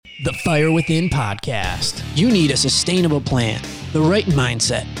The Fire Within podcast. You need a sustainable plan, the right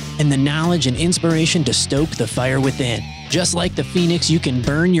mindset, and the knowledge and inspiration to stoke the fire within. Just like the phoenix, you can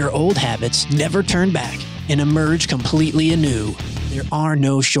burn your old habits, never turn back, and emerge completely anew. There are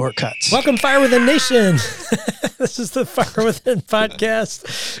no shortcuts. Welcome, Fire Within Nation. This is the Fire Within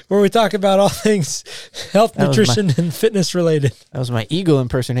podcast, where we talk about all things health, nutrition, and fitness related. That was my eagle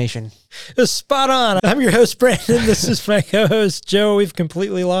impersonation. It was spot on. I'm your host, Brandon. This is my co-host, Joe. We've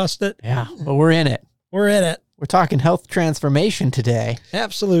completely lost it. Yeah, but we're in it. We're in it. We're talking health transformation today.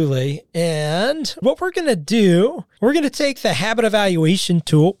 Absolutely. And what we're going to do, we're going to take the habit evaluation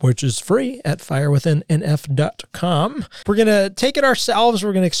tool, which is free at firewithinnf.com. We're going to take it ourselves.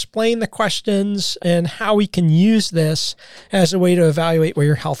 We're going to explain the questions and how we can use this as a way to evaluate where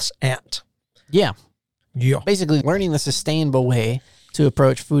your health's at. Yeah. Yeah. Basically, learning the sustainable way to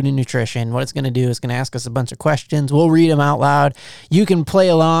approach food and nutrition. What it's going to do is going to ask us a bunch of questions. We'll read them out loud. You can play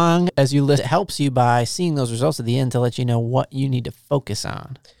along as you listen. It helps you by seeing those results at the end to let you know what you need to focus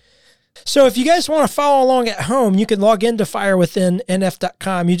on. So if you guys want to follow along at home, you can log into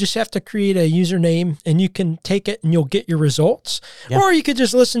firewithinnf.com. You just have to create a username and you can take it and you'll get your results. Yep. Or you could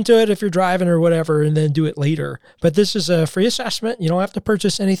just listen to it if you're driving or whatever and then do it later. But this is a free assessment. You don't have to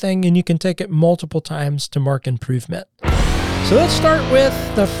purchase anything and you can take it multiple times to mark improvement. So let's start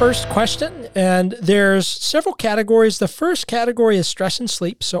with the first question, and there's several categories. The first category is stress and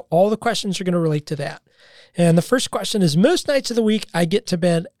sleep, so all the questions are going to relate to that. And the first question is, most nights of the week, I get to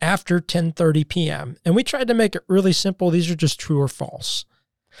bed after 10:30 p.m. And we tried to make it really simple. These are just true or false.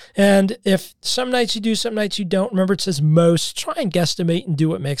 And if some nights you do, some nights you don't, remember it says most, try and guesstimate and do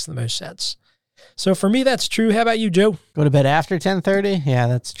what makes the most sense. So for me, that's true. How about you, Joe? Go to bed after 10:30? Yeah,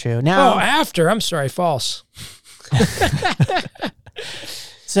 that's true. Now, after. I'm sorry, false.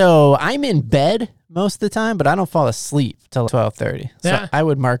 So I'm in bed most of the time, but I don't fall asleep till 12:30. So yeah. I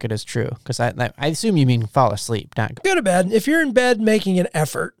would mark it as true because I assume you mean fall asleep, not go to bed. If you're in bed making an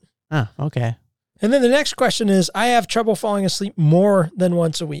effort. Oh, okay. And then the next question is, I have trouble falling asleep more than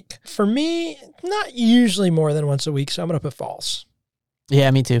once a week. For me, not usually more than once a week, so I'm going to put false. Yeah,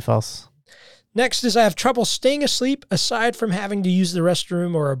 me too, false. Next is I have trouble staying asleep aside from having to use the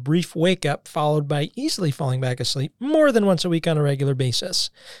restroom or a brief wake up followed by easily falling back asleep more than once a week on a regular basis.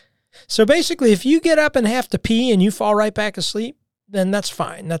 So basically, if you get up and have to pee and you fall right back asleep, then that's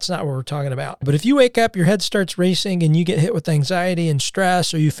fine. That's not what we're talking about. But if you wake up, your head starts racing and you get hit with anxiety and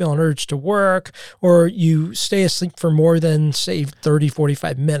stress, or you feel an urge to work, or you stay asleep for more than, say, 30,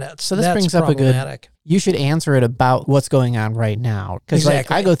 45 minutes. So this brings up a good, you should answer it about what's going on right now. Because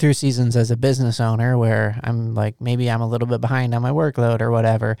exactly. I go through seasons as a business owner where I'm like, maybe I'm a little bit behind on my workload or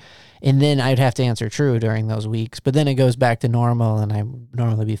whatever. And then I'd have to answer true during those weeks. But then it goes back to normal and I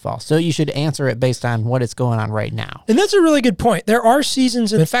normally be false. So you should answer it based on what is going on right now. And that's a really good point. There are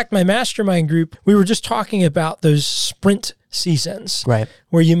seasons. In fact, my mastermind group, we were just talking about those sprint seasons, right?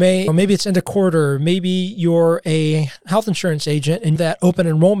 Where you maybe it's end of quarter, maybe you're a health insurance agent and that open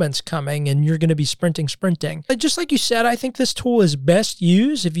enrollment's coming and you're going to be sprinting. Just like you said, I think this tool is best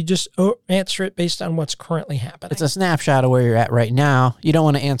used if you just answer it based on what's currently happening. It's a snapshot of where you're at right now. You don't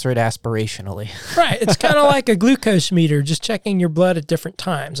want to answer it aspirationally. Right. It's kind of like a glucose meter, just checking your blood at different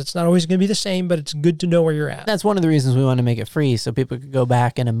times. It's not always going to be the same, but it's good to know where you're at. That's one of the reasons we want to make it free so people could go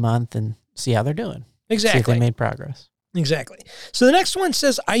back in a month and see how they're doing. Exactly. See if they made progress. Exactly. So the next one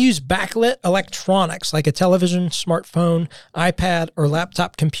says, I use backlit electronics like a television, smartphone, iPad, or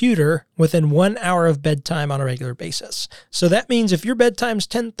laptop computer within 1 hour of bedtime on a regular basis. So that means if your bedtime's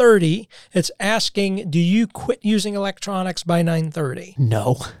 10:30, it's asking, do you quit using electronics by 9:30?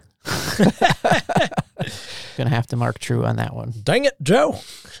 No. Gonna have to mark true on that one. Dang it, Joe.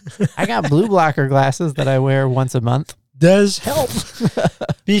 I got blue blocker glasses that I wear once a month. Does help.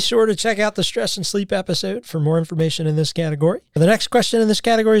 Be sure to check out the stress and sleep episode for more information in this category. The next question in this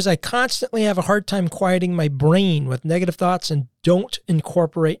category is, I constantly have a hard time quieting my brain with negative thoughts and don't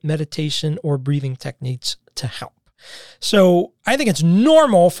incorporate meditation or breathing techniques to help. So I think it's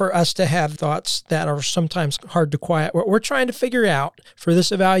normal for us to have thoughts that are sometimes hard to quiet. What we're trying to figure out for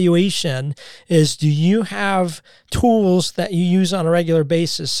this evaluation is, do you have tools that you use on a regular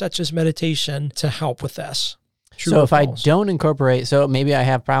basis, such as meditation, to help with this? True so if false? I don't incorporate, so maybe I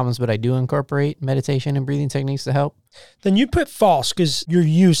have problems, but I do incorporate meditation and breathing techniques to help? Then you put false because you're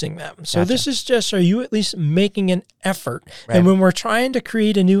using them. So Gotcha. This is just, are you at least making an effort? Right. And when we're trying to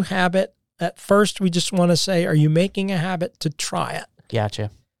create a new habit, at first we just want to say, are you making a habit to try it?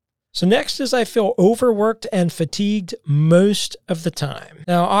 Gotcha. So next is, I feel overworked and fatigued most of the time.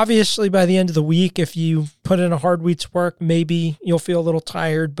 Now, obviously, by the end of the week, if you put in a hard week's work, maybe you'll feel a little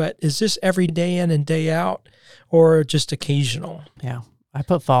tired, but is this every day in and day out or just occasional? Yeah. I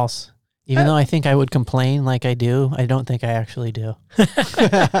put false. Even though I think I would complain like I do, I don't think I actually do.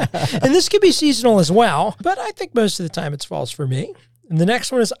 And this could be seasonal as well, but I think most of the time it's false for me. And the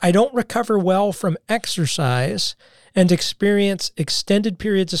next one is I don't recover well from exercise and experience extended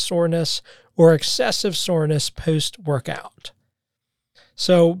periods of soreness or excessive soreness post-workout.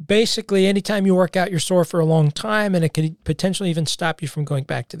 So basically, anytime you work out, you're sore for a long time, and it could potentially even stop you from going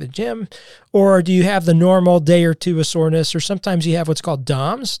back to the gym. Or do you have the normal day or two of soreness? Or sometimes you have what's called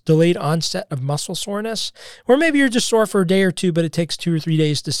DOMS, delayed onset of muscle soreness. Or maybe you're just sore for a day or two, but it takes 2 or 3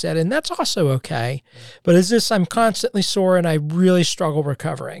 days to set in. That's also okay. But is this I'm constantly sore and I really struggle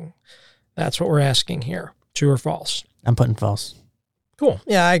recovering? That's what we're asking here. True or false? I'm putting false. Cool.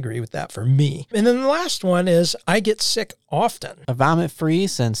 Yeah, I agree with that for me. And then the last one is I get sick often. A vomit-free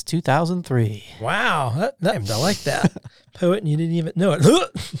since 2003. Wow. I like that. Poet, and you didn't even know it.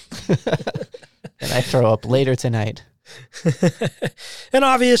 And I throw up later tonight. And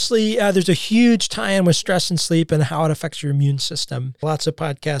obviously, there's a huge tie-in with stress and sleep and how it affects your immune system. Lots of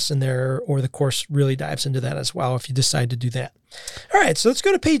podcasts in there, or the course really dives into that as well if you decide to do that. All right, so let's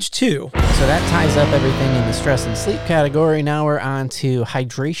go to page 2. So that ties up everything in the stress and sleep category. Now we're on to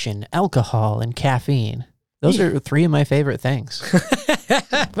hydration, alcohol, and caffeine. Those are 3 of my favorite things.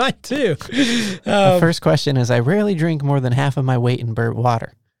 Mine too. The first question is, I rarely drink more than half of my weight in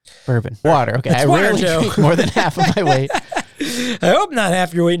water. Bourbon. Water. Okay. That's I water, rarely Joe. drink more than half of my weight. I hope not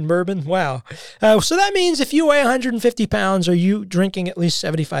half your weight in bourbon. Wow. So that means if you weigh 150 pounds, are you drinking at least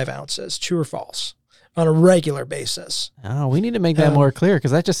 75 ounces? True or false? On a regular basis. Oh, we need to make that more clear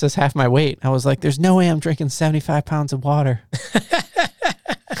because that just says half my weight. I was like, there's no way I'm drinking 75 pounds of water.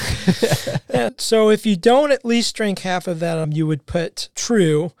 So if you don't at least drink half of that, you would put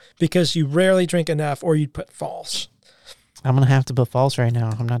true because you rarely drink enough, or you'd put false. I'm going to have to put false right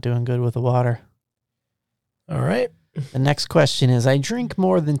now. I'm not doing good with the water. All right. The next question is, I drink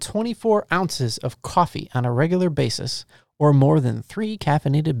more than 24 ounces of coffee on a regular basis or more than 3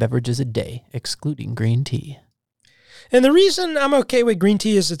 caffeinated beverages a day, excluding green tea. And the reason I'm okay with green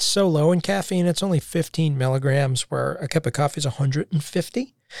tea is it's so low in caffeine. It's only 15 milligrams, where a cup of coffee is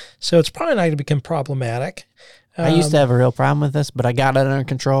 150. So it's probably not going to become problematic. I used to have a real problem with this, but I got it under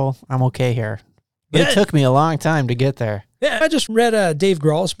control. I'm okay here. But it took me a long time to get there. Yeah, I just read Dave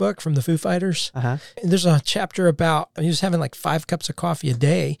Grohl's book from the Foo Fighters. Uh-huh. There's a chapter about he was having like 5 cups of coffee a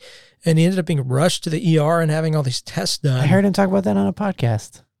day, and he ended up being rushed to the ER and having all these tests done. I heard him talk about that on a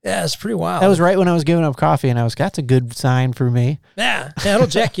podcast. Yeah, it's pretty wild. That was right when I was giving up coffee, and that's a good sign for me. Yeah, it'll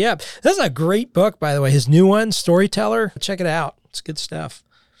jack you up. That's a great book, by the way. His new one, Storyteller. Check it out. It's good stuff.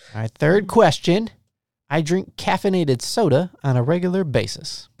 All right, third question. I drink caffeinated soda on a regular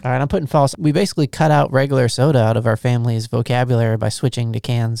basis. All right, I'm putting false. We basically cut out regular soda out of our family's vocabulary by switching to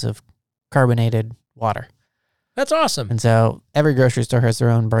cans of carbonated water. That's awesome. And so every grocery store has their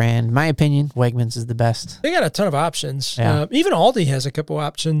own brand. In my opinion, Wegmans is the best. They got a ton of options. Yeah. Even Aldi has a couple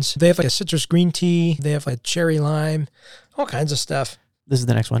options. They have like a citrus green tea. They have like cherry lime, all kinds of stuff. This is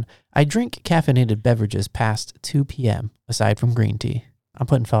the next one. I drink caffeinated beverages past 2 p.m. aside from green tea. I'm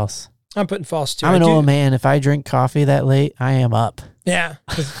putting false. I'm putting false too. I'm an old man. If I drink coffee that late, I am up. Yeah,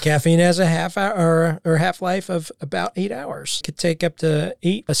 because caffeine has a half hour or half-life of about 8 hours. It could take up to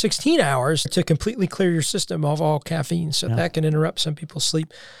 16 hours to completely clear your system of all caffeine. So that can interrupt some people's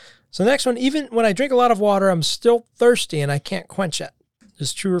sleep. So the next one, even when I drink a lot of water, I'm still thirsty and I can't quench it.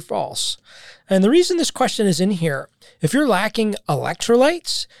 Is true or false? And the reason this question is in here, if you're lacking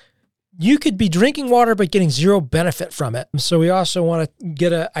electrolytes, you could be drinking water but getting zero benefit from it. So we also want to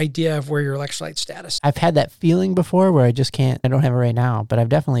get an idea of where your electrolyte status is. I've had that feeling before where I just can't, I don't have it right now, but I've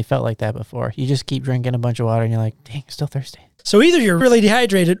definitely felt like that before. You just keep drinking a bunch of water and you're like, dang, I'm still thirsty. So either you're really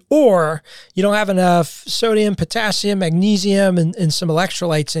dehydrated or you don't have enough sodium, potassium, magnesium, and some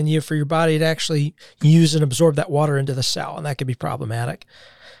electrolytes in you for your body to actually use and absorb that water into the cell. And that could be problematic.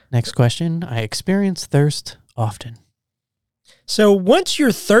 Next question. I experience thirst often. So once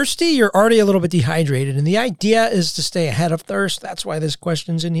you're thirsty, you're already a little bit dehydrated. And the idea is to stay ahead of thirst. That's why this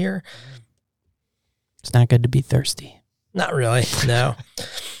question's in here. It's not good to be thirsty. Not really, no.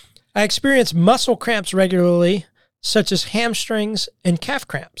 I experience muscle cramps regularly, such as hamstrings and calf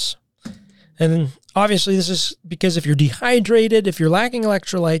cramps. And then obviously this is because if you're dehydrated, if you're lacking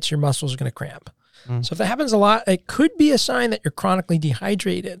electrolytes, your muscles are going to cramp. So if that happens a lot, it could be a sign that you're chronically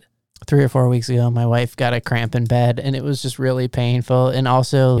dehydrated. 3 or 4 weeks ago, my wife got a cramp in bed, and it was just really painful. And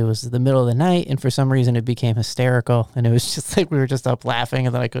also, it was the middle of the night, and for some reason, it became hysterical. And it was just like we were just up laughing,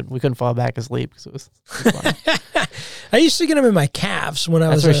 and then we couldn't fall back asleep because it was funny. I used to get them in my calves when I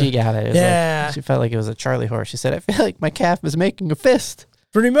was. That's where she got it. It was yeah, like, she felt like it was a Charlie horse. She said, "I feel like my calf is making a fist."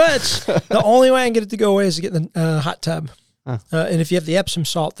 Pretty much. The only way I can get it to go away is to get in the hot tub. And if you have the Epsom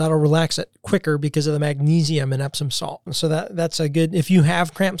salt, that'll relax it quicker because of the magnesium in Epsom salt. So that's a good, if you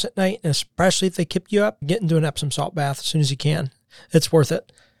have cramps at night, and especially if they keep you up, get into an Epsom salt bath as soon as you can. It's worth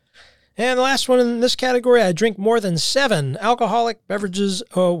it. And the last one in this category, I drink more than 7 alcoholic beverages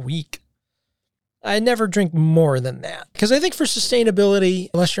a week. I never drink more than that because I think for sustainability,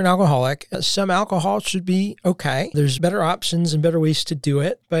 unless you're an alcoholic, some alcohol should be okay. There's better options and better ways to do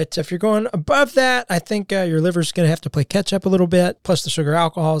it. But if you're going above that, I think your liver's going to have to play catch up a little bit. Plus the sugar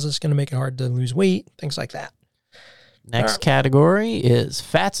alcohols, it's going to make it hard to lose weight, things like that. Next category is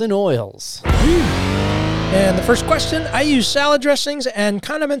fats and oils. And the first question, I use salad dressings and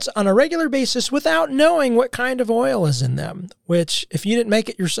condiments on a regular basis without knowing what kind of oil is in them, which if you didn't make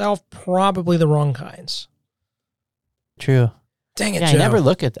it yourself, probably the wrong kinds. True. Dang it, yeah, Joe. I never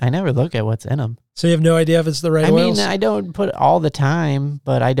look at what's in them. So you have no idea if it's the right oils? I don't put it all the time,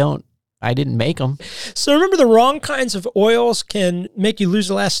 but I didn't make them. So remember, the wrong kinds of oils can make you lose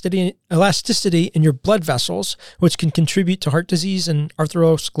elasticity in your blood vessels, which can contribute to heart disease and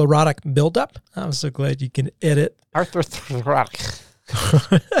atherosclerotic buildup. I'm so glad you can edit. Atherosclerotic.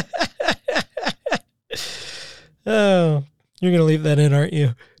 Oh, you're going to leave that in, aren't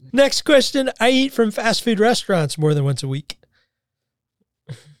you? Next question. I eat from fast food restaurants more than once a week.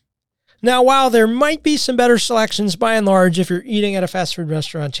 Now, while there might be some better selections, by and large, if you're eating at a fast food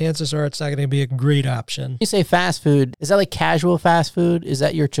restaurant, chances are it's not going to be a great option. You say fast food, is that like casual fast food? Is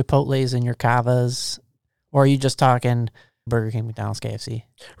that your Chipotles and your Cavas? Or are you just talking Burger King, McDonald's, KFC?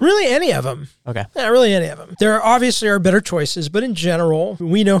 Really, any of them. Okay. Yeah, really any of them. There obviously are better choices, but in general,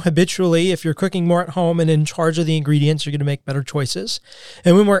 we know habitually if you're cooking more at home and in charge of the ingredients, you're going to make better choices.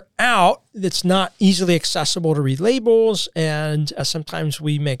 And when we're out, it's not easily accessible to read labels, and sometimes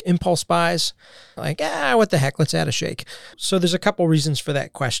we make impulse buys, like, what the heck, let's add a shake. So there's a couple reasons for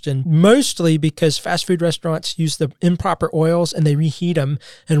that question, mostly because fast food restaurants use the improper oils and they reheat them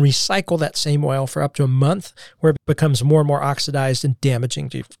and recycle that same oil for up to a month, where it becomes more and more oxidized and damaging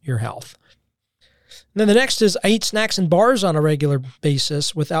to your health. And then the next is I eat snacks and bars on a regular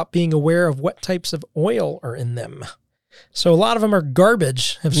basis without being aware of what types of oil are in them. So a lot of them are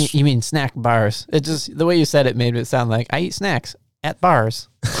garbage. You mean snack bars? It just, the way you said it made it sound like I eat snacks at bars.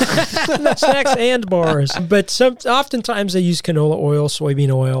 Snacks and bars. But oftentimes they use canola oil,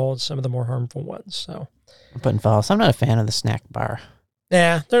 soybean oil, and some of the more harmful ones. So I'm putting false. I'm not a fan of the snack bar.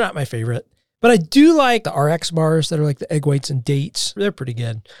 Yeah, they're not my favorite. But I do like the RX bars that are like the egg whites and dates. They're pretty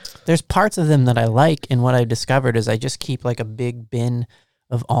good. There's parts of them that I like, and what I've discovered is I just keep like a big bin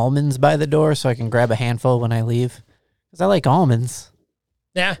of almonds by the door so I can grab a handful when I leave. Because I like almonds.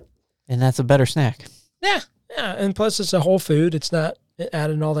 Yeah. And that's a better snack. Yeah. And plus it's a whole food. It's not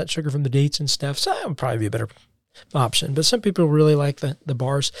adding all that sugar from the dates and stuff. So that would probably be a better option. But some people really like the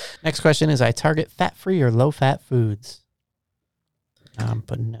bars. Next question is I target fat-free or low-fat foods. I'm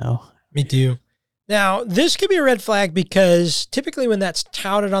putting no. Me too. Now, this could be a red flag because typically when that's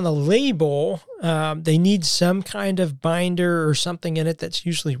touted on the label, they need some kind of binder or something in it that's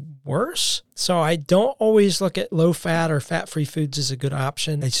usually worse. So I don't always look at low-fat or fat-free foods as a good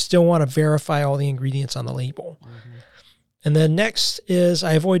option. I still want to verify all the ingredients on the label. Mm-hmm. And then next is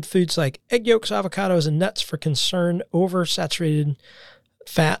I avoid foods like egg yolks, avocados, and nuts for concern over saturated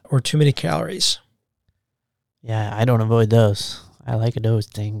fat or too many calories. Yeah, I don't avoid those. I like those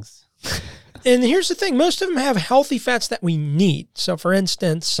things. And here's the thing. Most of them have healthy fats that we need. So, for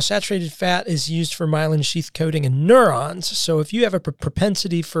instance, saturated fat is used for myelin sheath coating and neurons. So if you have a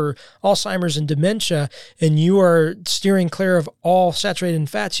propensity for Alzheimer's and dementia and you are steering clear of all saturated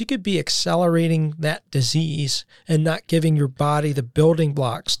fats, you could be accelerating that disease and not giving your body the building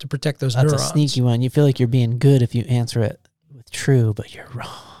blocks to protect those neurons. That's a sneaky one. You feel like you're being good if you answer it with true, but you're wrong.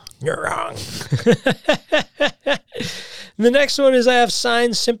 You're wrong. The next one is I have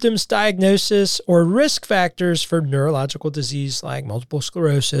signs, symptoms, diagnosis, or risk factors for neurological disease like multiple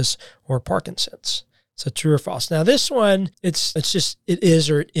sclerosis or Parkinson's. So true or false. Now this one, it's just, it is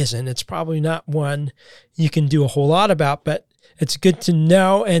or it isn't. It's probably not one you can do a whole lot about, but it's good to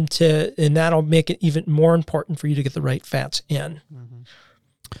know and that'll make it even more important for you to get the right fats in. Mm-hmm.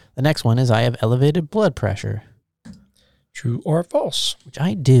 The next one is I have elevated blood pressure. True or false? Which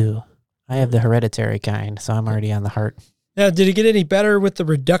I do. I have the hereditary kind, so I'm already on the heart. Now, did it get any better with the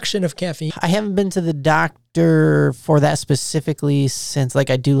reduction of caffeine? I haven't been to the doctor for that specifically since, I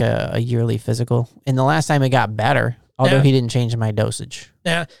do a yearly physical. And the last time it got better, although he didn't change my dosage.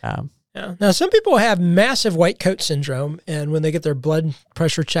 Yeah. Yeah. Now, some people have massive white coat syndrome, and when they get their blood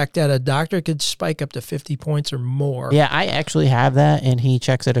pressure checked at a doctor, it could spike up to 50 points or more. Yeah, I actually have that, and he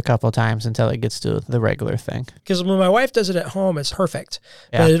checks it a couple of times until it gets to the regular thing. Because when my wife does it at home, it's perfect,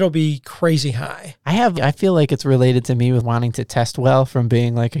 but it'll be crazy high. I feel like it's related to me with wanting to test well from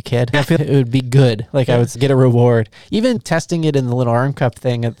being like a kid. I feel it would be good. Like I would get a reward. Even testing it in the little arm cup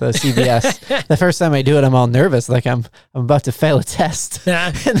thing at the CVS. The first time I do it, I'm all nervous, like I'm about to fail a test.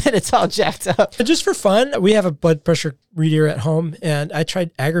 And then it's all jacked up. Just for fun, we have a blood pressure reader at home, and I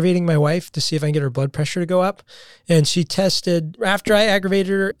tried aggravating my wife to see if I can get her blood pressure to go up. And she tested after I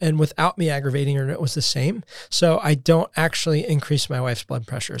aggravated her and without me aggravating her, and it was the same. So I don't actually increase my wife's blood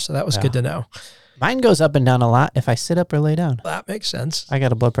pressure. So that was good to know. Mine goes up and down a lot if I sit up or lay down. That makes sense. I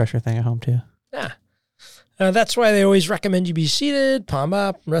got a blood pressure thing at home too. Yeah. That's why they always recommend you be seated, palm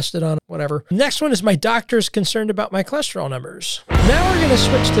up, rested on, whatever. Next one is my doctor's concerned about my cholesterol numbers. Now we're going to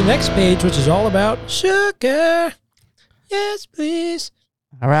switch to the next page, which is all about sugar. Yes, please.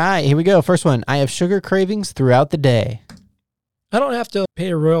 All right, here we go. First one. I have sugar cravings throughout the day. I don't have to pay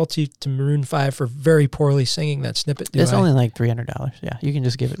a royalty to Maroon 5 for very poorly singing that snippet, do I? It's only like $300. Yeah, you can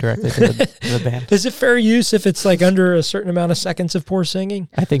just give it directly to the band. Is it fair use if it's like under a certain amount of seconds of poor singing?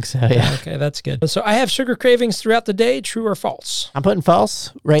 I think so, yeah. Okay, that's good. So I have sugar cravings throughout the day, true or false? I'm putting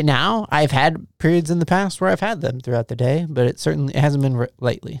false right now. I've had periods in the past where I've had them throughout the day, but it hasn't been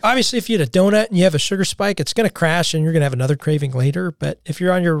lately. Obviously, if you had a donut and you have a sugar spike, it's going to crash and you're going to have another craving later. But if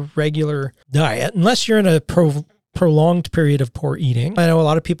you're on your regular diet, unless you're in a prolonged period of poor eating. I know a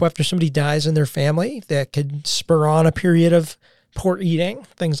lot of people, after somebody dies in their family, that could spur on a period of poor eating,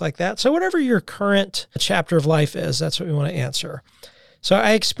 things like that. So whatever your current chapter of life is, that's what we want to answer. So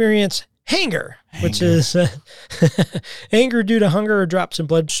I experience hanger, which is anger due to hunger or drops in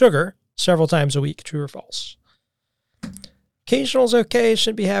blood sugar several times a week, true or false. Occasional is okay,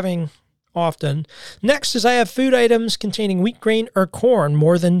 shouldn't be having often. Next is I have food items containing wheat grain or corn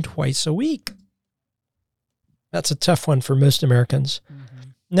more than twice a week. That's a tough one for most Americans.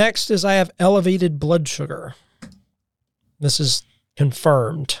 Mm-hmm. Next is I have elevated blood sugar. This is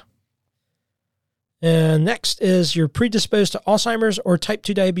confirmed. And next is you're predisposed to Alzheimer's or type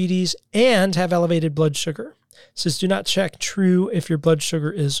 2 diabetes and have elevated blood sugar. It says do not check true if your blood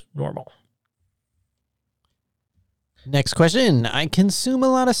sugar is normal. Next question. I consume a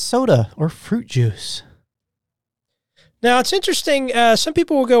lot of soda or fruit juice. Now, it's interesting. Some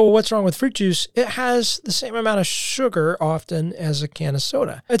people will go, well, what's wrong with fruit juice? It has the same amount of sugar often as a can of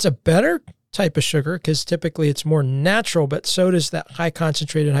soda. It's a better type of sugar because typically it's more natural, but soda is that high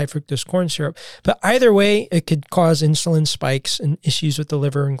concentrated, high fructose corn syrup. But either way, it could cause insulin spikes and issues with the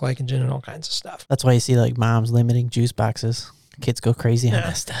liver and glycogen and all kinds of stuff. That's why you see like moms limiting juice boxes. Kids go crazy on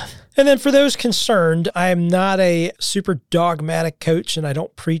that stuff. And then for those concerned, I'm not a super dogmatic coach and I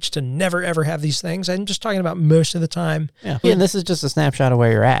don't preach to never, ever have these things. I'm just talking about most of the time. Yeah. And this is just a snapshot of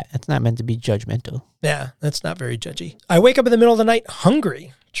where you're at. It's not meant to be judgmental. Yeah, that's not very judgy. I wake up in the middle of the night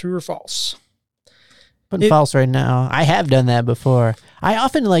hungry. True or false? Putting false right now. I have done that before. I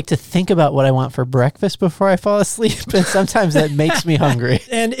often like to think about what I want for breakfast before I fall asleep, and sometimes that makes me hungry.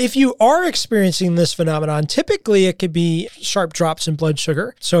 And if you are experiencing this phenomenon, typically it could be sharp drops in blood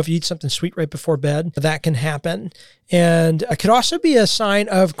sugar. So if you eat something sweet right before bed, that can happen. And it could also be a sign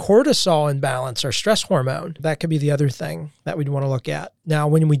of cortisol imbalance or stress hormone. That could be the other thing that we'd want to look at. Now,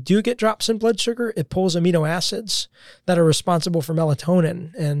 when we do get drops in blood sugar, it pulls amino acids that are responsible for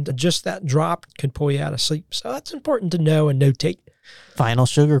melatonin. And just that drop could pull you out of sleep. So that's important to know and notate. Final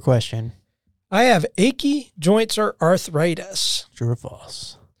sugar question. I have achy joints or arthritis. True or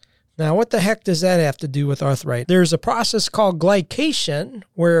false? Now, what the heck does that have to do with arthritis? There's a process called glycation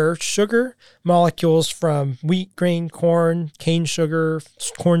where sugar molecules from wheat, grain, corn, cane sugar,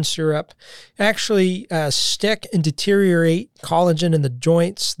 corn syrup actually stick and deteriorate collagen in the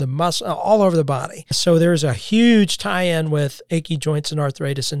joints, the muscle, all over the body. So there's a huge tie-in with achy joints and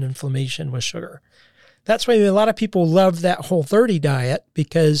arthritis and inflammation with sugar. That's why a lot of people love that Whole30 diet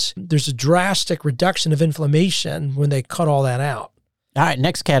because there's a drastic reduction of inflammation when they cut all that out. All right,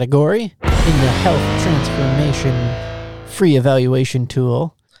 next category in the health transformation free evaluation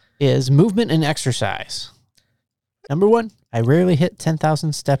tool is movement and exercise. Number 1, I rarely hit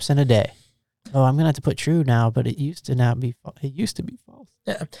 10,000 steps in a day. Oh, I'm going to have to put true now, but it used to be false.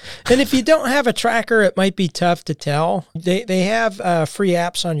 Yeah. And if you don't have a tracker, it might be tough to tell. They have free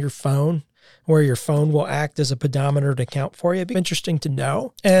apps on your phone where your phone will act as a pedometer to count for you. It'd be interesting to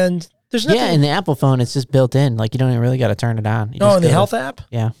know. And there's nothing. Yeah, in the Apple phone, it's just built in. Like, you don't even really got to turn it on. Oh, in the health app?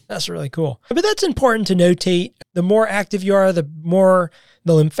 Yeah. That's really cool. But that's important to notate. The more active you are, the more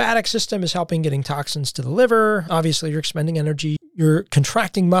the lymphatic system is helping getting toxins to the liver. Obviously, you're expending energy. you're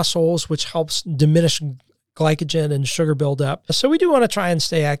contracting muscles, which helps diminish glycogen and sugar buildup. So we do want to try and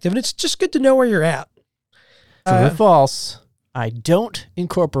stay active, and it's just good to know where you're at. True or false? I don't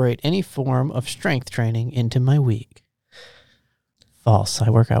incorporate any form of strength training into my week. False. I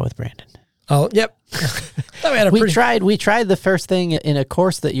work out with Brandon. Oh, yep. We tried the first thing in a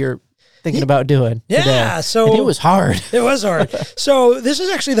course that you're thinking about doing. Yeah, today. so and it was hard. It was hard. So this is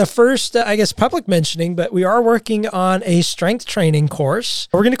actually the first, public mentioning, but we are working on a strength training course.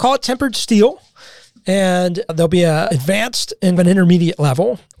 We're going to call it Tempered Steel. And there'll be an advanced and an intermediate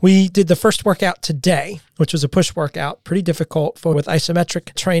level. We did the first workout today, which was a push workout, pretty difficult with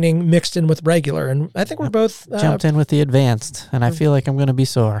isometric training mixed in with regular. And I think we're both... jumped in with the advanced, and I feel like I'm going to be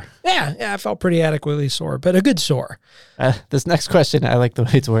sore. Yeah, I felt pretty adequately sore, but a good sore. This next question, I like the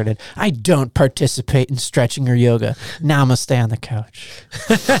way it's worded. I don't participate in stretching or yoga. Namaste on the couch.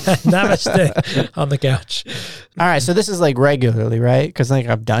 Namaste on the couch. All right, so this is like regularly, right? Because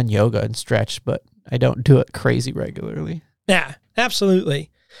I've done yoga and stretched, but I don't do it crazy regularly. Yeah, absolutely.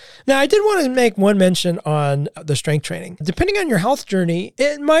 Now, I did want to make one mention on the strength training. Depending on your health journey,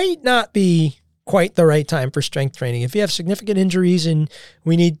 it might not be quite the right time for strength training. If you have significant injuries and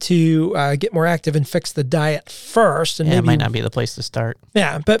we need to get more active and fix the diet first. And it might not be the place to start.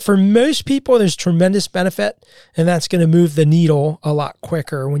 Yeah, but for most people, there's tremendous benefit, and that's going to move the needle a lot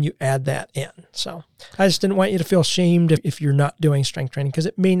quicker when you add that in. So I just didn't want you to feel shamed if you're not doing strength training, because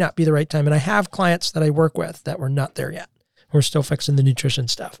it may not be the right time. And I have clients that I work with that were not there yet. We're still fixing the nutrition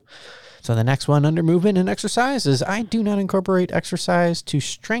stuff. So the next one under movement and exercise is I do not incorporate exercise to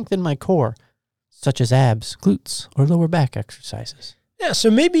strengthen my core, such as abs, glutes, or lower back exercises. Yeah,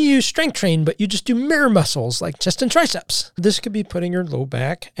 so maybe you strength train, but you just do mirror muscles like chest and triceps. This could be putting your low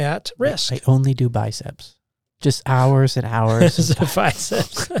back at risk. I only do biceps. Just hours and hours. of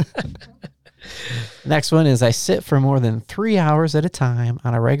biceps. Next one is I sit for more than 3 hours at a time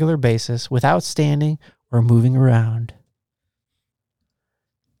on a regular basis without standing or moving around.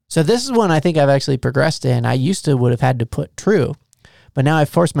 So this is one I think I've actually progressed in. I used to would have had to put true, but now I've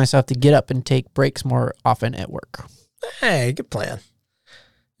forced myself to get up and take breaks more often at work. Hey, good plan.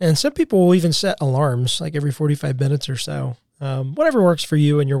 And some people will even set alarms like every 45 minutes or so. Whatever works for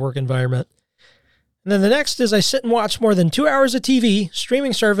you and your work environment. And then the next is I sit and watch more than 2 hours of TV,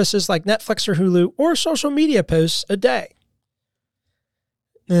 streaming services like Netflix or Hulu, or social media posts a day.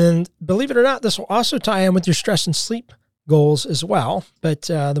 And believe it or not, this will also tie in with your stress and sleep goals as well. But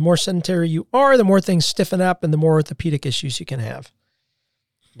the more sedentary you are, the more things stiffen up and the more orthopedic issues you can have.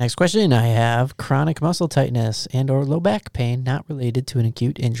 Next question, I have chronic muscle tightness and or low back pain not related to an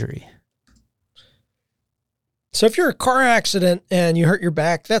acute injury. So if you're a car accident and you hurt your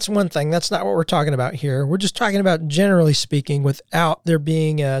back, that's one thing. That's not what we're talking about here. We're just talking about generally speaking without there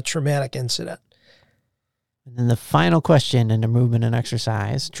being a traumatic incident. And then the final question in the movement and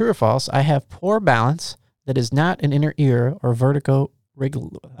exercise, true or false, I have poor balance that is not an inner ear or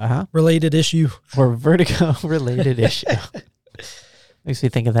related issue. Or vertigo related issue. Makes me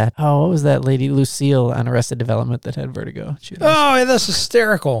think of that. Oh, what was that lady Lucille on Arrested Development that had vertigo? Oh, yeah, that's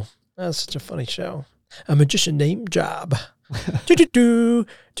hysterical. That's such a funny show. A magician named Job. There's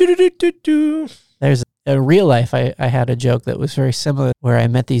a real life. I had a joke that was very similar where I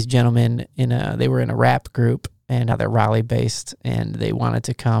met these gentlemen they were in a rap group and they're Raleigh based and they wanted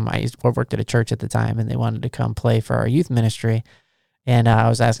to come. I worked at a church at the time and they wanted to come play for our youth ministry. And I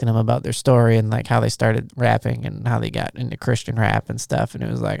was asking them about their story and like how they started rapping and how they got into Christian rap and stuff. And it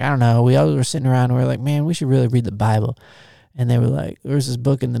was like, I don't know. We all were sitting around and we were like, man, we should really read the Bible. And they were like, there was this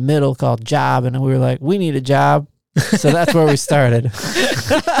book in the middle called Job. And we were like, we need a job. So that's where we started.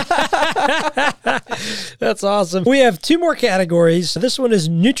 That's awesome. We have two more categories. This one is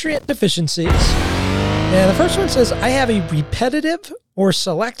nutrient deficiencies. And the first one says, I have a repetitive or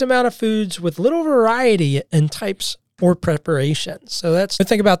select amount of foods with little variety in types or preparation. So that's,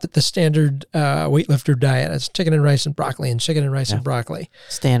 think about the standard weightlifter diet. It's chicken and rice and broccoli and chicken and rice and broccoli.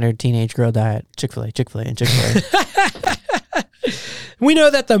 Standard teenage girl diet, Chick-fil-A, Chick-fil-A, and Chick-fil-A. We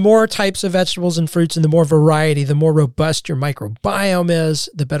know that the more types of vegetables and fruits and the more variety, the more robust your microbiome is,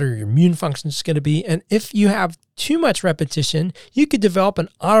 the better your immune function is going to be. And if you have too much repetition, you could develop an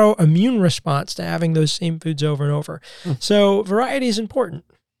autoimmune response to having those same foods over and over. So variety is important.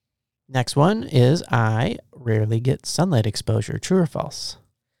 Next one is I rarely get sunlight exposure. True or false?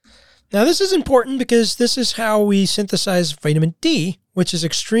 Now, this is important because this is how we synthesize vitamin D, which is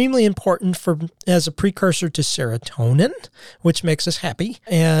extremely important as a precursor to serotonin, which makes us happy,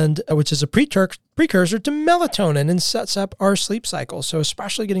 and which is a precursor to melatonin and sets up our sleep cycle. So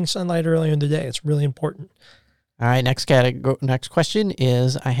especially getting sunlight earlier in the day, it's really important. All right, next question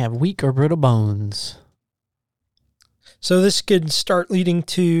is I have weak or brittle bones. So this could start leading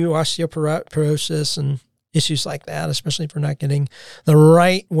to osteoporosis and issues like that, especially if we're not getting the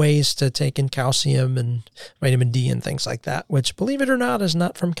right ways to take in calcium and vitamin D and things like that, which, believe it or not, is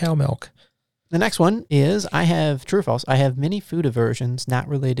not from cow milk. The next one is, true or false, I have many food aversions not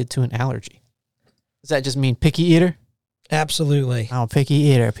related to an allergy. Does that just mean picky eater? Absolutely. I'm a picky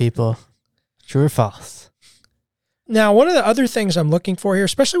eater, people. True or false? Now, one of the other things I'm looking for here,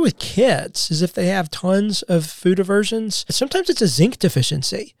 especially with kids, is if they have tons of food aversions, sometimes it's a zinc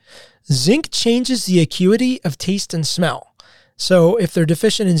deficiency. Zinc changes the acuity of taste and smell. So if they're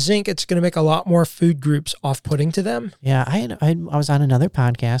deficient in zinc, it's going to make a lot more food groups off-putting to them. Yeah, I was on another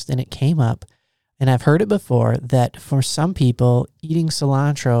podcast and it came up, and I've heard it before, that for some people, eating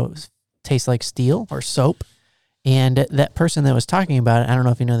cilantro tastes like steel or soap. And that person that was talking about it, I don't know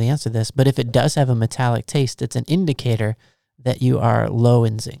if you know the answer to this, but if it does have a metallic taste, it's an indicator that you are low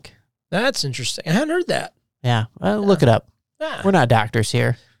in zinc. That's interesting. I hadn't heard that. Yeah, look it up. We're not doctors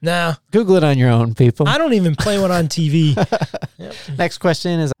here. Nah. Google it on your own, people. I don't even play one on TV. Yep. Next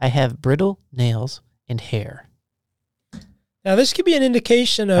question is, I have brittle nails and hair. Now, this could be an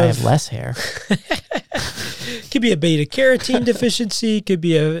indication of... I have less hair. Could be a beta-carotene deficiency. Could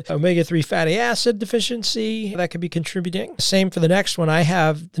be a omega-3 fatty acid deficiency. That could be contributing. Same for the next one.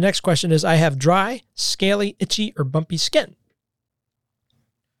 The next question is, I have dry, scaly, itchy, or bumpy skin.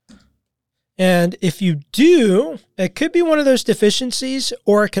 And if you do, it could be one of those deficiencies,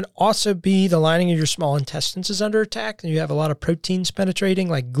 or it could also be the lining of your small intestines is under attack, and you have a lot of proteins penetrating,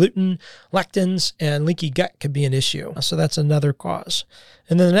 like gluten, lectins, and leaky gut could be an issue. So that's another cause.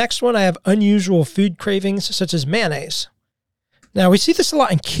 And then the next one, I have unusual food cravings, such as mayonnaise. Now, we see this a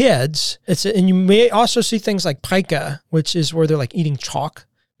lot in kids. And you may also see things like pica, which is where they're like eating chalk,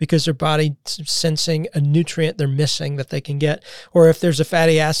 because their body's sensing a nutrient they're missing that they can get. Or if there's a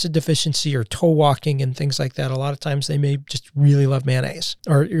fatty acid deficiency or toe walking and things like that, a lot of times they may just really love mayonnaise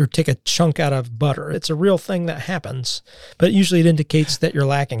or take a chunk out of butter. It's a real thing that happens, but usually it indicates that you're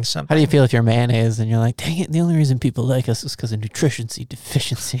lacking something. How do you feel if you're mayonnaise and you're like, dang it, the only reason people like us is because of nutrition-y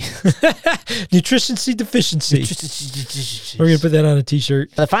deficiency. Nutrition-y deficiency. We're going to put that on a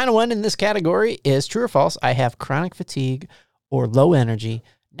t-shirt. The final one in this category is true or false. I have chronic fatigue or low energy,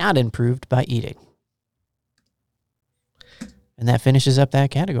 not improved by eating. And that finishes up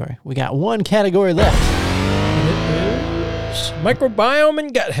that category. We got one category left. And it is microbiome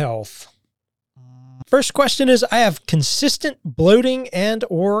and gut health. First question is, I have consistent bloating and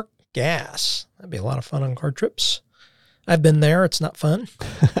or gas. That'd be a lot of fun on car trips. I've been there. It's not fun.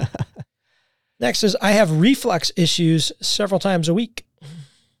 Next is, I have reflux issues several times a week.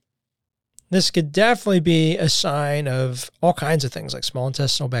 This could definitely be a sign of all kinds of things like small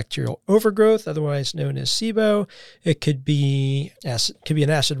intestinal bacterial overgrowth, otherwise known as SIBO. It could be an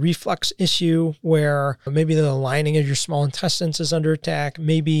acid reflux issue where maybe the lining of your small intestines is under attack.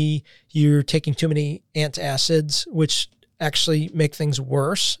 Maybe you're taking too many antacids, which actually make things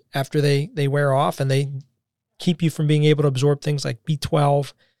worse after they wear off, and they keep you from being able to absorb things like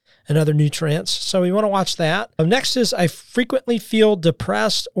B12 and other nutrients. So we want to watch that. Next is, I frequently feel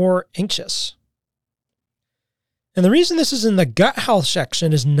depressed or anxious. And the reason this is in the gut health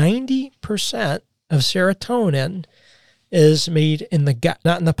section is 90% of serotonin is made in the gut,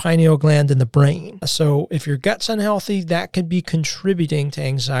 not in the pineal gland in the brain. So if your gut's unhealthy, that could be contributing to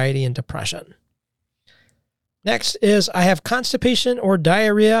anxiety and depression. Next is, I have constipation or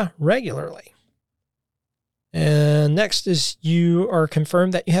diarrhea regularly. And next is, you are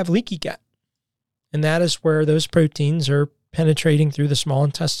confirmed that you have leaky gut. And that is where those proteins are penetrating through the small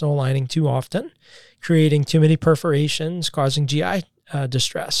intestinal lining too often, creating too many perforations, causing GI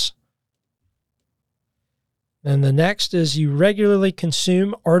distress. And the next is, you regularly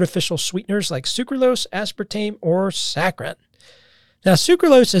consume artificial sweeteners like sucralose, aspartame, or saccharin. Now,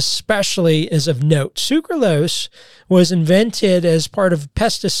 sucralose especially is of note. Sucralose was invented as part of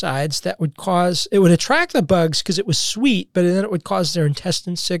pesticides that would attract the bugs because it was sweet, but then it would cause their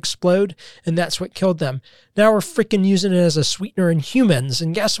intestines to explode, and that's what killed them. Now we're freaking using it as a sweetener in humans,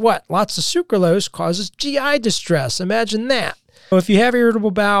 and guess what? Lots of sucralose causes GI distress. Imagine that. So if you have irritable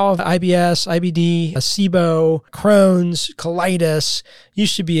bowel, IBS, IBD, SIBO, Crohn's, colitis, you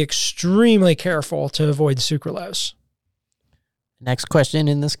should be extremely careful to avoid sucralose. Next question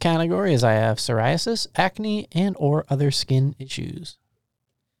in this category is, I have psoriasis, acne, and or other skin issues.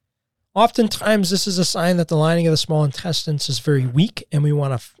 Oftentimes, this is a sign that the lining of the small intestines is very weak, and we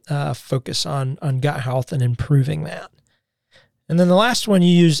want to focus on gut health and improving that. And then the last one,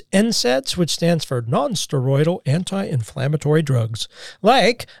 you use NSAIDs, which stands for non-steroidal anti-inflammatory drugs,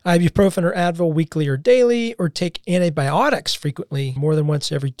 like ibuprofen or Advil weekly or daily, or take antibiotics frequently, more than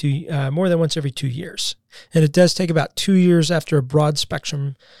once every 2 years. And it does take about 2 years after a broad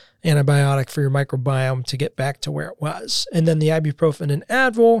spectrum antibiotic for your microbiome to get back to where it was. And then the ibuprofen and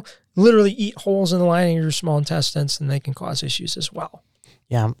Advil literally eat holes in the lining of your small intestines, and they can cause issues as well.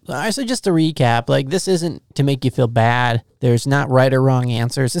 Yeah. So just to recap, like, this isn't to make you feel bad. There's not right or wrong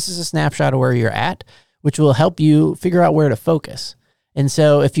answers. This is a snapshot of where you're at, which will help you figure out where to focus. And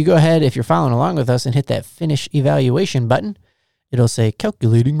so if you go ahead, if you're following along with us and hit that finish evaluation button, it'll say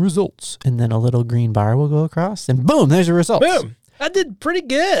calculating results. And then a little green bar will go across and boom, there's the results. Boom. I did pretty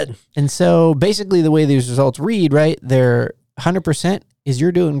good. And so basically the way these results read, right, they're 100% is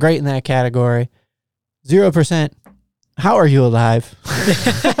you're doing great in that category. 0%, how are you alive?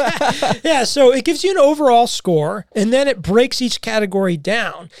 Yeah, so it gives you an overall score, and then it breaks each category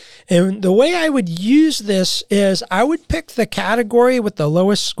down. And the way I would use this is I would pick the category with the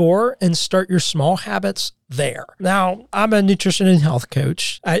lowest score and start your small habits there. Now, I'm a nutrition and health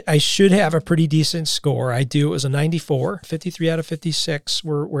coach. I should have a pretty decent score. I do. It was a 94. 53 out of 56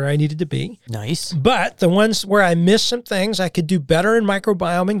 were where I needed to be. Nice. But the ones where I missed some things, I could do better in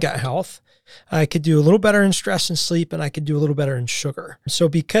microbiome and gut health. I could do a little better in stress and sleep, and I could do a little better in sugar. So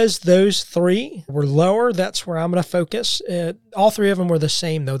because those three were lower, that's where I'm going to focus. All three of them were the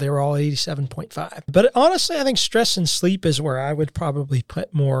same, though. They were all 87.5. But honestly, I think stress and sleep is where I would probably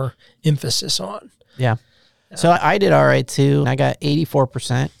put more emphasis on. Yeah. So I did all right, too. I got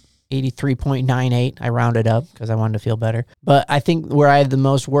 84%. 83.98. I rounded up because I wanted to feel better. But I think where I have the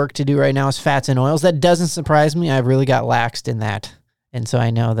most work to do right now is fats and oils. That doesn't surprise me. I've really got laxed in that. And so I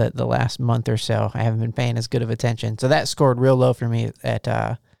know that the last month or so, I haven't been paying as good of attention. So that scored real low for me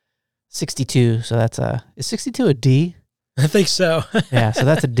at 62. So that's is 62 a D? I think so. Yeah, so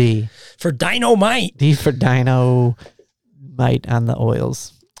that's a D. For dynamite. D for dynamite on the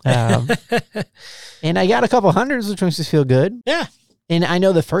oils. And I got a couple hundreds, which makes us feel good. Yeah. And I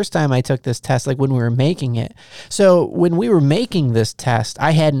know the first time I took this test, like when we were making it. So when we were making this test,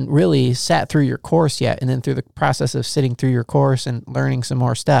 I hadn't really sat through your course yet. And then through the process of sitting through your course and learning some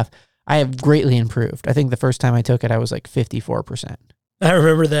more stuff, I have greatly improved. I think the first time I took it, I was like 54%. I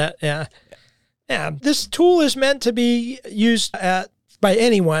remember that. Yeah. Yeah. This tool is meant to be used by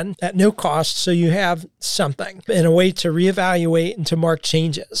anyone at no cost, so you have something and a way to reevaluate and to mark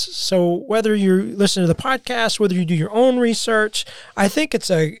changes. So whether you listen to the podcast, whether you do your own research, I think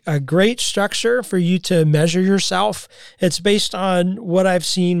it's a great structure for you to measure yourself. It's based on what I've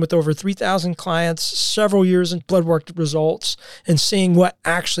seen with over 3,000 clients, several years in blood work results, and seeing what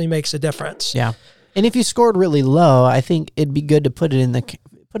actually makes a difference. Yeah. And if you scored really low, I think it'd be good to put it in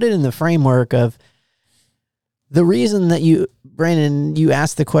the framework of the reason that Brandon, you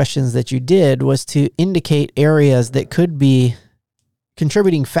asked the questions that you did was to indicate areas that could be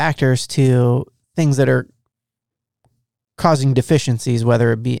contributing factors to things that are causing deficiencies,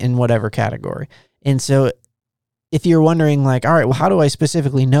 whether it be in whatever category. And so if you're wondering like, all right, well, how do I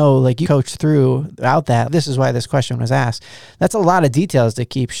specifically know, like you coached throughout that, this is why this question was asked. That's a lot of details to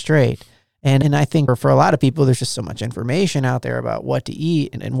keep straight. And I think for a lot of people, there's just so much information out there about what to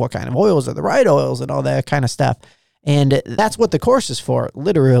eat and what kind of oils are the right oils and all that kind of stuff. And that's what the course is for.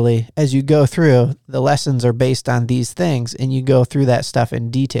 Literally, as you go through, the lessons are based on these things, and you go through that stuff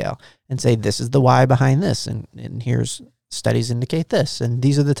in detail and say, this is the why behind this. And here's studies indicate this. And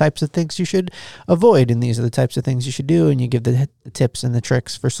these are the types of things you should avoid. And these are the types of things you should do. And you give the tips and the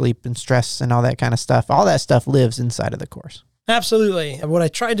tricks for sleep and stress and all that kind of stuff. All that stuff lives inside of the course. Absolutely. What I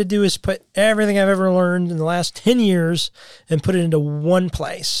tried to do is put everything I've ever learned in the last 10 years and put it into one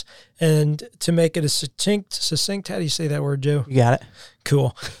place, and to make it as succinct, how do you say that word, Joe? You got it.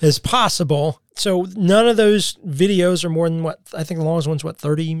 Cool. As possible. So none of those videos are more than I think the longest one's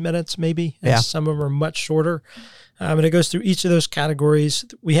 30 minutes maybe. And yeah. Some of them are much shorter. And it goes through each of those categories.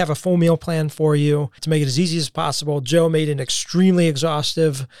 We have a full meal plan for you to make it as easy as possible. Joe made an extremely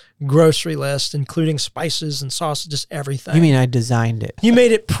exhaustive grocery list, including spices and sausages, everything. You mean I designed it? You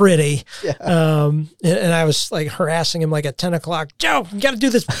made it pretty. Yeah. And I was like harassing him like at 10 o'clock, Joe, you got to do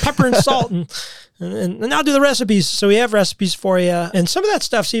this pepper and salt and I'll do the recipes. So we have recipes for you. And some of that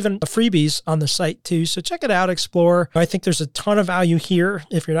stuff's even freebies on the site too. So check it out, explore. I think there's a ton of value here.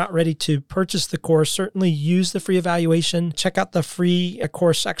 If you're not ready to purchase the course, certainly use the free evaluation. Check out the free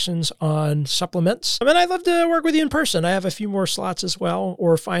course sections on supplements. I mean, I'd love to work with you in person. I have a few more slots as well,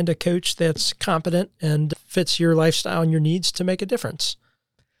 or find a coach that's competent and fits your lifestyle and your needs to make a difference.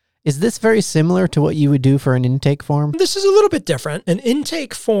 Is this very similar to what you would do for an intake form? This is a little bit different. An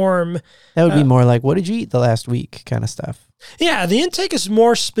intake form... That would be more like, what did you eat the last week kind of stuff. Yeah, the intake is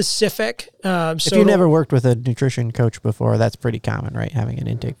more specific. If you never worked with a nutrition coach before, that's pretty common, right? Having an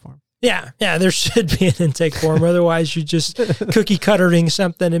intake form. Yeah, there should be an intake form. Otherwise, you just cookie cuttering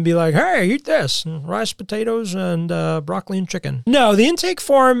something and be like, hey, eat this, and rice, potatoes, and broccoli and chicken. No, the intake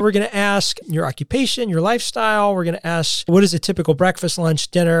form, we're going to ask your occupation, your lifestyle. We're going to ask, what is a typical breakfast,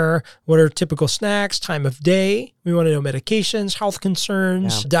 lunch, dinner? What are typical snacks, time of day? We want to know medications, health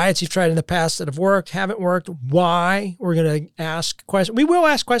concerns, diets you've tried in the past that have worked, haven't worked, why. We're going to ask questions. We will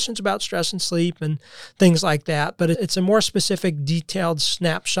ask questions about stress and sleep and things like that, but it's a more specific, detailed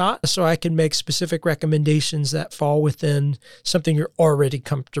snapshot so I can make specific recommendations that fall within something you're already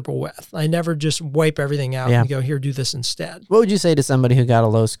comfortable with. I never just wipe everything out and go, here, do this instead. What would you say to somebody who got a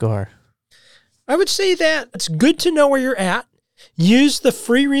low score? I would say that it's good to know where you're at. Use the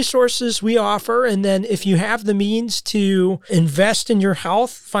free resources we offer, and then if you have the means to invest in your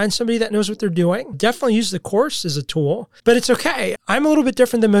health, find somebody that knows what they're doing. Definitely use the course as a tool, but it's okay. I'm a little bit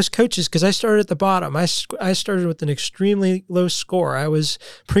different than most coaches because I started at the bottom. I started with an extremely low score. I was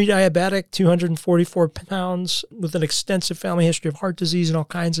pre-diabetic, 244 pounds, with an extensive family history of heart disease and all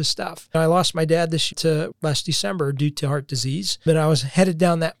kinds of stuff. I lost my dad last December due to heart disease, but I was headed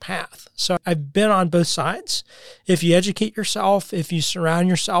down that path. So I've been on both sides. If you educate yourself, if you surround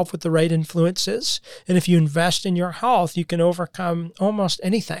yourself with the right influences, and if you invest in your health, you can overcome almost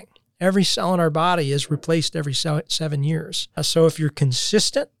anything. Every cell in our body is replaced every 7 years. So if you're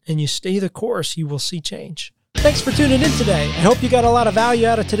consistent and you stay the course, you will see change. Thanks for tuning in today. I hope you got a lot of value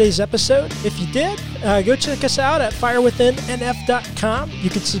out of today's episode. If you did, go check us out at firewithinnf.com. You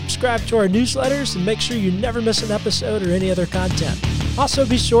can subscribe to our newsletters and make sure you never miss an episode or any other content. Also,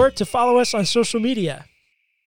 be sure to follow us on social media.